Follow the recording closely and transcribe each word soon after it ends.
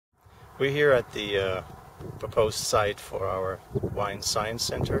We're here at the proposed site for our Wine Science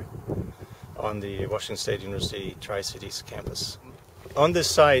Center on the Washington State University Tri-Cities campus. On this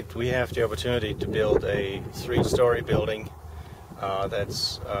site we have the opportunity to build a 3-story building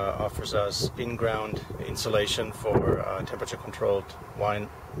that offers us in-ground insulation for temperature-controlled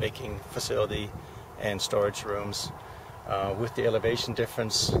wine-making facility and storage rooms. With the elevation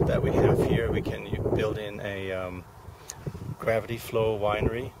difference that we have here, we can build in a gravity flow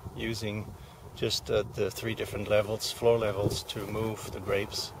winery using just the 3 different levels, floor levels, to move the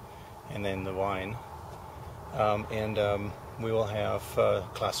grapes and then the wine. We will have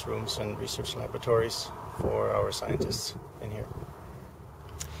classrooms and research laboratories for our scientists in here.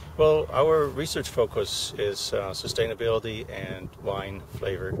 Well, our research focus is sustainability and wine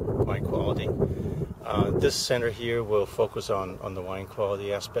flavor, wine quality. This center here will focus on the wine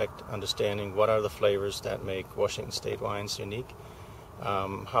quality aspect, understanding what are the flavors that make Washington State wines unique.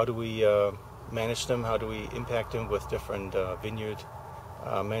 How do we manage them? How do we impact them with different vineyard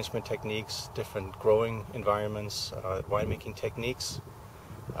management techniques, different growing environments, winemaking techniques,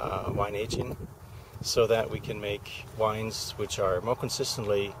 wine aging, so that we can make wines which are more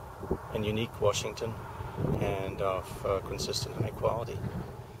consistently and unique Washington and of consistent high quality.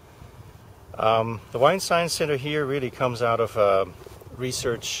 The Wine Science Center here really comes out of a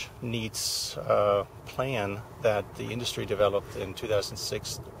research needs plan that the industry developed in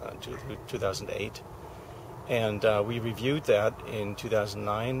 2006 to 2008. And we reviewed that in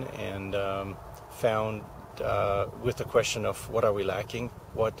 2009 and found with the question of what are we lacking,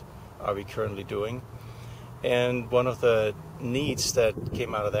 what are we currently doing. And one of the needs that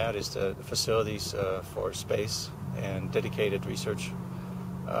came out of that is the facilities for space and dedicated research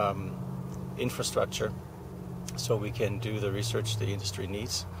infrastructure, so we can do the research the industry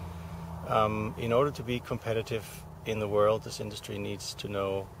needs. In order to be competitive in the world, this industry needs to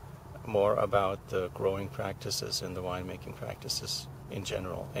know more about the growing practices and the winemaking practices in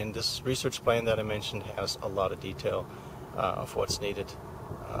general. And this research plan that I mentioned has a lot of detail of what's needed.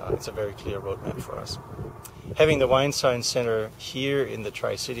 It's a very clear roadmap for us. Having the Wine Science Center here in the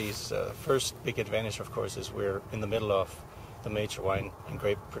Tri-Cities, first big advantage, of course, is we're in the middle of the major wine and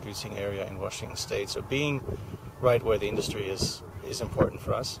grape producing area in Washington State. So being right where the industry is important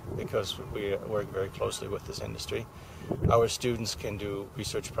for us, because we work very closely with this industry. Our students can do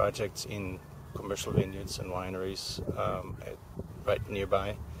research projects in commercial vineyards and wineries right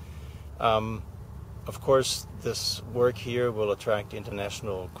nearby. Of course, this work here will attract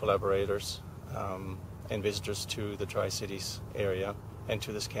international collaborators and visitors to the Tri-Cities area and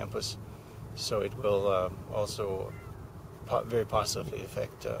to this campus. So it will also very positively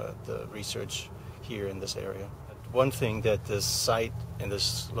affect the research here in this area. One thing that this site and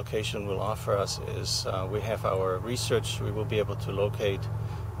this location will offer us is we have our research. We will be able to locate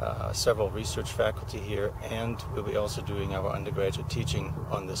several research faculty here, and we'll be also doing our undergraduate teaching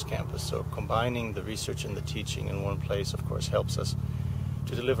on this campus. So combining the research and the teaching in one place, of course, helps us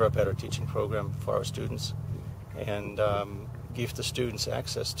to deliver a better teaching program for our students and give the students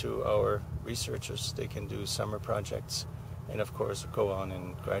access to our researchers. They can do summer projects and, of course, go on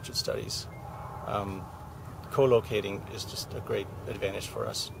in graduate studies. Co-locating is just a great advantage for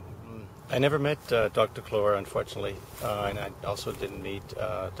us. I never met Dr. Klor, unfortunately, and I also didn't meet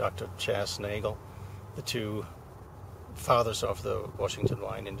Dr. Chas Nagel, the 2 fathers of the Washington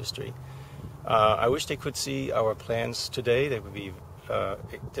wine industry. I wish they could see our plans today. They would be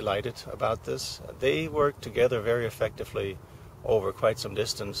delighted about this. They work together very effectively over quite some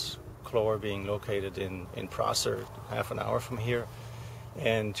distance, Klor being located in Prosser, half an hour from here,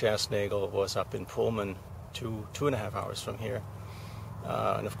 and Chas Nagel was up in Pullman, 2.5 hours from here.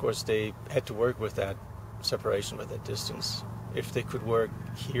 And of course they had to work with that separation, with that distance. If they could work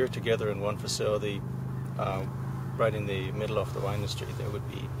here together in one facility right in the middle of the wine industry, they would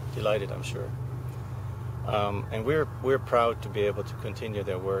be delighted, I'm sure. And we're proud to be able to continue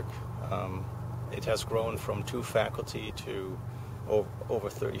their work. It has grown from 2 faculty to over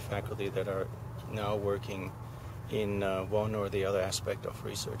 30 faculty that are now working in one or the other aspect of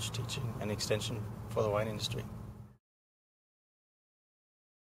research, teaching, and extension for the wine industry.